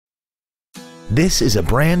This is a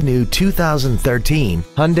brand new 2013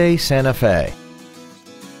 Hyundai Santa Fe.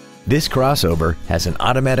 This crossover has an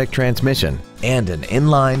automatic transmission and an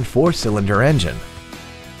inline 4-cylinder engine.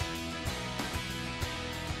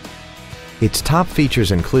 Its top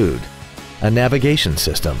features include a navigation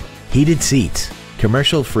system, heated seats,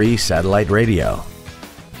 commercial-free satellite radio,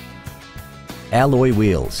 alloy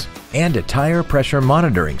wheels, and a tire pressure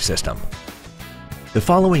monitoring system. The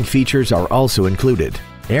following features are also included: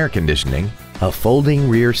 air conditioning, a folding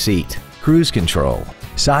rear seat, cruise control,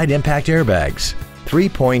 side impact airbags,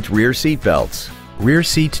 3-point rear seat belts, rear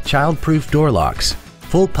seat child-proof door locks,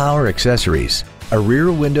 full power accessories, a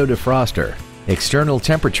rear window defroster, external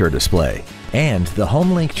temperature display, and the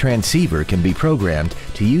HomeLink transceiver can be programmed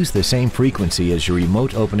to use the same frequency as your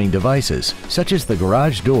remote opening devices, such as the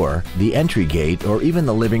garage door, the entry gate, or even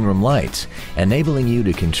the living room lights, enabling you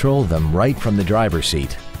to control them right from the driver's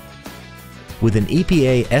seat. With an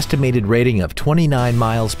EPA estimated rating of 29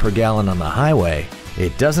 miles per gallon on the highway,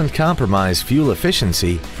 it doesn't compromise fuel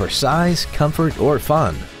efficiency for size, comfort, or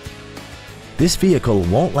fun. This vehicle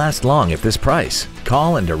won't last long at this price.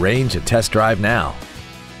 Call and arrange a test drive now.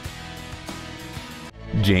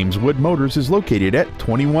 James Wood Motors is located at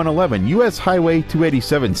 2111 US Highway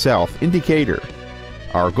 287 South in Decatur.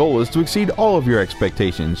 Our goal is to exceed all of your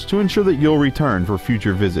expectations to ensure that you'll return for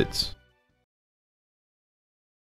future visits.